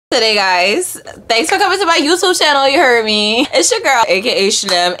Today, guys, thanks for coming to my YouTube channel. You heard me. It's your girl, aka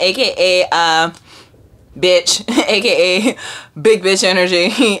chlimm, aka bitch, aka big bitch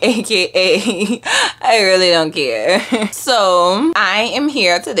energy, aka I really don't care. So I am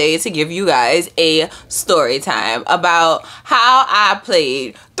here today to give you guys a story time about how I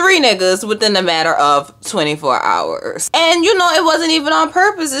played 3 niggas within a matter of 24 hours. And you know, it wasn't even on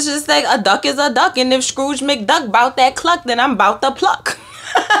purpose. It's just like a duck is a duck, and if Scrooge McDuck bout that cluck, then I'm bout the pluck.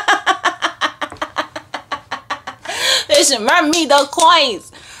 They should run me the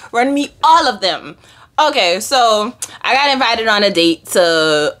coins. Run me all of them. Okay, so I got invited on a date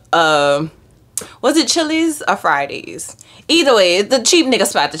to was it Chili's or Fridays? Either way, the cheap nigga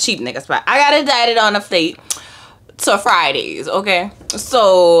spot. I got invited on a date to Fridays, okay?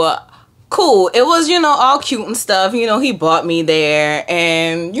 So cool. It was, you know, all cute and stuff. You know, he bought me there,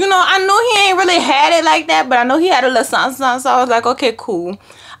 and you know, I know he ain't really had it like that, but I know he had a little something, so I was like, okay, cool.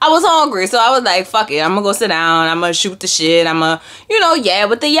 I was hungry, so I was like, fuck it, I'm gonna go sit down, I'm gonna shoot the shit, I'm gonna, you know, yeah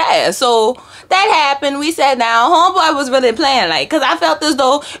with the yeah. So that happened, we sat down. Homeboy was really playing, like, because I felt as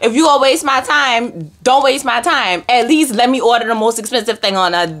though if you gonna waste my time, don't waste my time. At least let me order the most expensive thing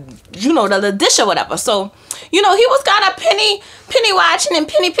on a, you know, the dish or whatever. So, you know, he was kind of penny watching and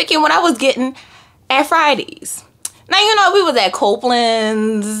penny picking what I was getting at Fridays. Now, you know, we was at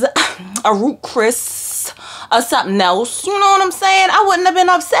Copeland's, a Root Chris, or something else. You know what I'm saying? I wouldn't have been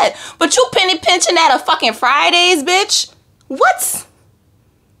upset. But you penny pinching at a fucking Fridays, bitch? What?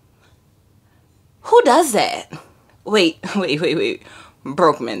 Who does that? Wait.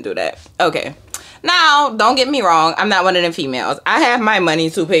 Broke men do that. Okay. Now, don't get me wrong. I'm not one of them females. I have my money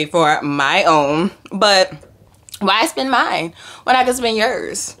to pay for my own. But why spend mine when I can spend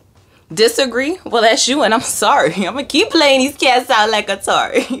yours? Disagree? Well, that's you, and I'm sorry. I'm gonna keep playing these cats out like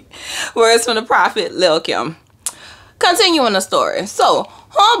Atari. Words from the prophet, Lil Kim. Continuing the story. So,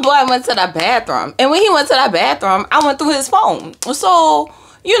 homeboy went to the bathroom, and when he went to the bathroom, I went through his phone. So,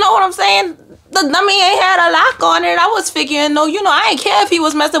 you know what I'm saying? The dummy ain't had a lock on it. I was figuring, no, you know, I ain't care if he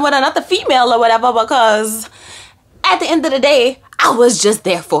was messing with another female or whatever, because at the end of the day, I was just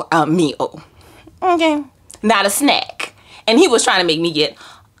there for a meal. Okay? Not a snack. And he was trying to make me get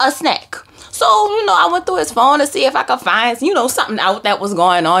a snack. So, you know, I went through his phone to see if I could find, you know, something out that was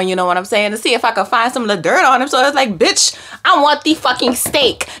going on, you know what I'm saying, to see if I could find some of the dirt on him. So I was like, bitch, I want the fucking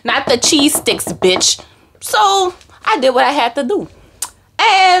steak, not the cheese sticks, bitch. So I did what I had to do.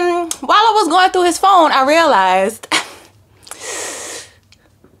 And while I was going through his phone, I realized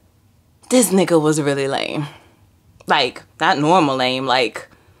this nigga was really lame. Like, not normal lame, like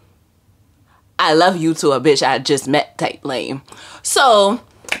I love you to a bitch I just met type lame. So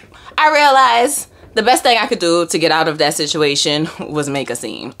I realized the best thing I could do to get out of that situation was make a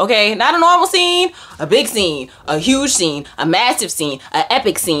scene. Okay? Not a normal scene, a big scene, a huge scene, a massive scene, an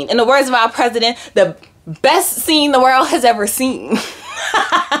epic scene. In the words of our president, the best scene the world has ever seen.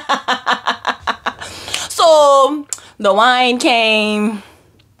 So the wine came.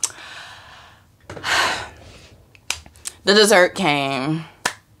 The dessert came.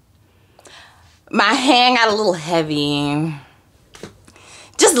 My hand got a little heavy.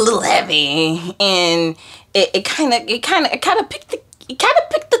 Just a little heavy, and it kind of picked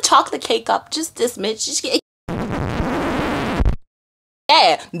the chocolate cake up just this much.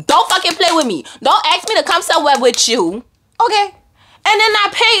 Yeah, don't fucking play with me. Don't ask me to come somewhere with you, okay? And then I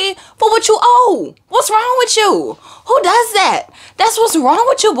pay for what you owe. What's wrong with you? Who does that? That's what's wrong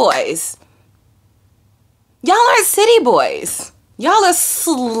with you boys. Y'all are city boys. Y'all are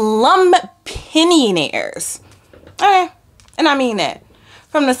slum pensionaires. Okay, and I mean that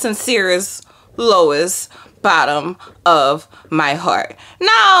from the sincerest, lowest bottom of my heart.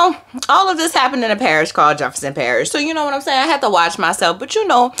 Now, all of this happened in a parish called Jefferson Parish. So, you know what I'm saying? I had to watch myself. But, you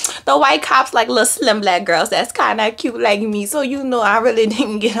know, the white cops like little slim black girls that's kind of cute like me. So, you know, I really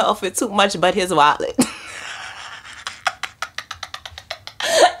didn't get off it too much but his wallet.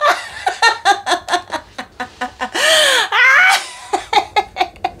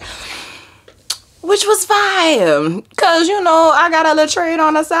 Which was fine, because, you know, I got a little trade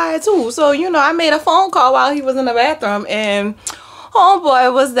on the side, too. So, you know, I made a phone call while he was in the bathroom, and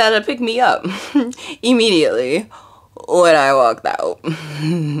homeboy was there to pick me up immediately when I walked out.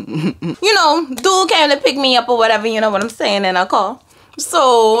 You know, dude came to pick me up or whatever, you know what I'm saying, in a car.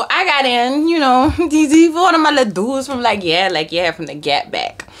 So, I got in, you know, these one of my little dudes from, from the Gap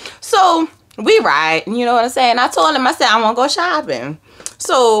back. So, we ride, you know what I'm saying? I told him, I said, I want to go shopping.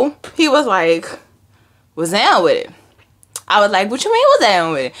 So, he was like, was down with it. I was like, what you mean was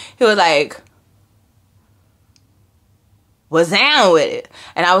down with it? He was like, was down with it.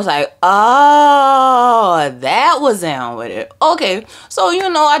 And I was like, oh, that was down with it. Okay, so you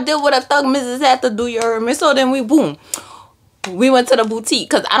know, I did what a thug missus had to do, you heard me? So then we went to the boutique,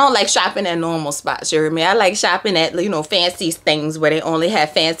 because I don't like shopping at normal spots, you heard me? I like shopping at, you know, fancy things where they only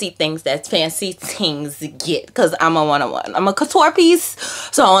have fancy things that fancy things get, because I'm a one-on-one. I'm a couture piece,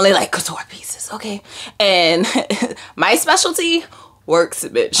 so I only like couture pieces, okay? And my specialty, works,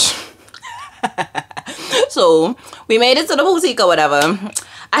 bitch. So we made it to the boutique or whatever.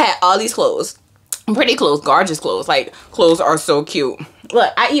 I had all these clothes, pretty clothes, gorgeous clothes. Like, clothes are so cute.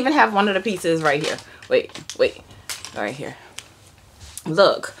 Look, I even have one of the pieces right here. Wait, right here.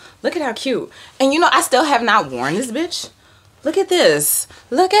 Look at how cute. And you know, I still have not worn this, bitch. Look at this.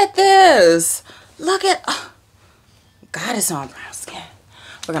 Look at this. Look at, oh, God, it's on brown skin.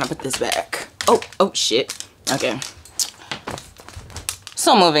 We're gonna put this back. Oh shit. Okay.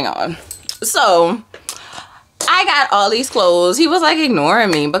 So moving on. So I got all these clothes. He was like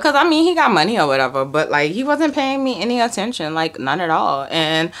ignoring me because I mean, he got money or whatever, but like he wasn't paying me any attention, like none at all.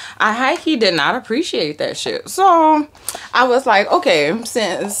 And he did not appreciate that shit. So I was like, okay,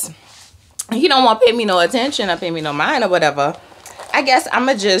 since he don't want to pay me no attention or pay me no mind or whatever, I guess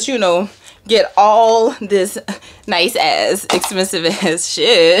I'ma just, you know, get all this nice ass, expensive ass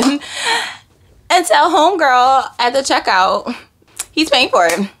shit and tell homegirl at the checkout he's paying for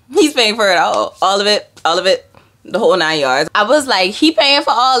it. He's paying for it all of it, the whole 9 yards. I was like, he paying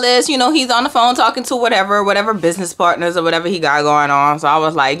for all this, you know, he's on the phone talking to whatever business partners or whatever he got going on. So I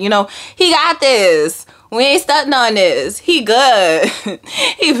was like, you know, he got this. We ain't stunting on this. He good.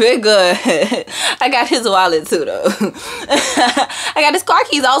 He been good. I got his wallet too though. I got his car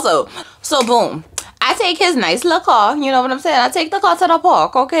keys also. So boom. I take his nice little car, you know what I'm saying? I take the car to the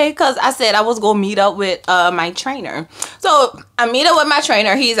park, okay? Because I said I was going to meet up with my trainer. So I meet up with my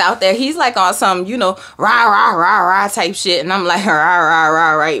trainer. He's out there. He's like on some, you know, rah, rah, rah, rah type shit. And I'm like, rah, rah,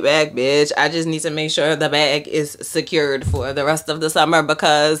 rah, right back, bitch. I just need to make sure the bag is secured for the rest of the summer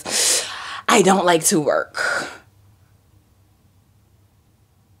because I don't like to work.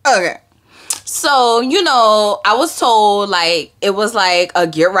 Okay. So, you know, I was told like it was like a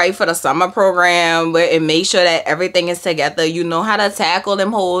get right for the summer program where it made sure that everything is together. You know how to tackle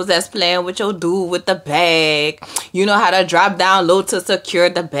them hoes that's playing with your dude with the bag. You know how to drop down low to secure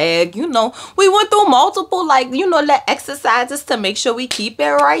the bag. You know, we went through multiple like, you know, the exercises to make sure we keep it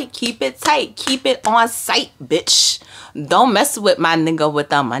right, keep it tight, keep it on sight, bitch. Don't mess with my nigga with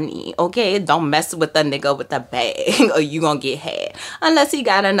the money, okay? Don't mess with the nigga with the bag or you gonna get had. Unless he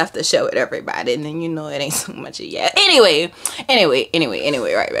got enough to show it everybody, and then you know it ain't so much yet. Anyway,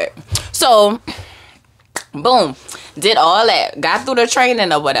 right back. So, boom, did all that. Got through the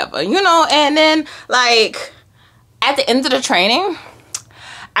training or whatever, you know? And then, like, at the end of the training,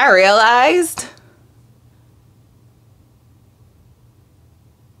 I realized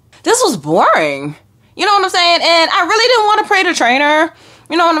this was boring. You know what I'm saying? And I really didn't want to pay the trainer,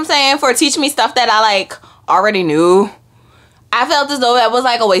 you know what I'm saying, for teaching me stuff that I like already knew. I felt as though that was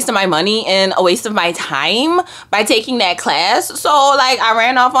like a waste of my money and a waste of my time by taking that class. So like I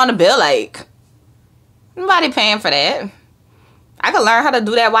ran off on the bill like, nobody paying for that. I could learn how to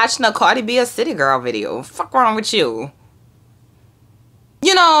do that watching a Cardi B a City Girl video. Fuck wrong with you?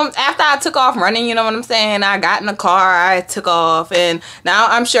 You know, after I took off running, you know what I'm saying? I got in the car, I took off, and now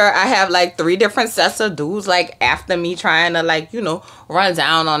I'm sure I have like 3 different sets of dudes like after me trying to like, you know, run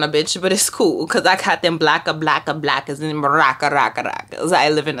down on a bitch, but it's cool because I got them blackers and rockas. I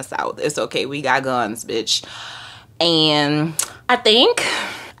live in the South. It's okay. We got guns, bitch. And I think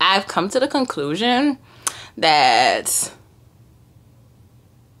I've come to the conclusion that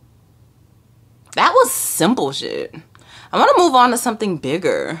that was simple shit. I want to move on to something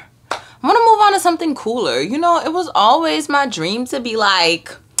bigger. I want to move on to something cooler. You know, it was always my dream to be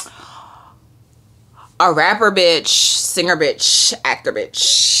like a rapper bitch, singer bitch, actor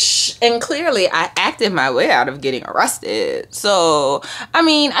bitch. And clearly I acted my way out of getting arrested. So, I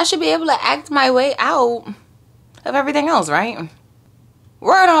mean, I should be able to act my way out of everything else, right?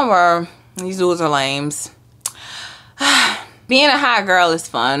 Word on word. These dudes are lames. Being a hot girl is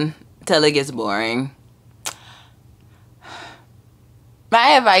fun till it gets boring.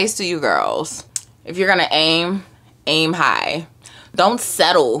 My advice to you girls, if you're gonna aim high. Don't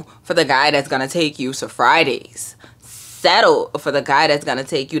settle for the guy that's gonna take you to Fridays. Settle for the guy that's gonna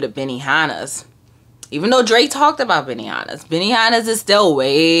take you to Benihana's. Even though Drake talked about Benihana's, Benihana's is still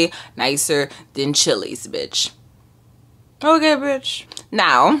way nicer than Chili's, bitch. Okay, bitch.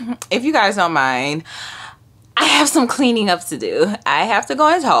 Now, if you guys don't mind, I have some cleaning up to do. I have to go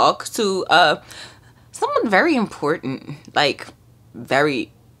and talk to someone very important, like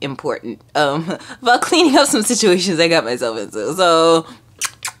very important about cleaning up some situations I got myself into. So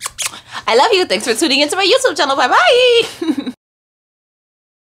I love you. Thanks for tuning into my YouTube channel. Bye bye.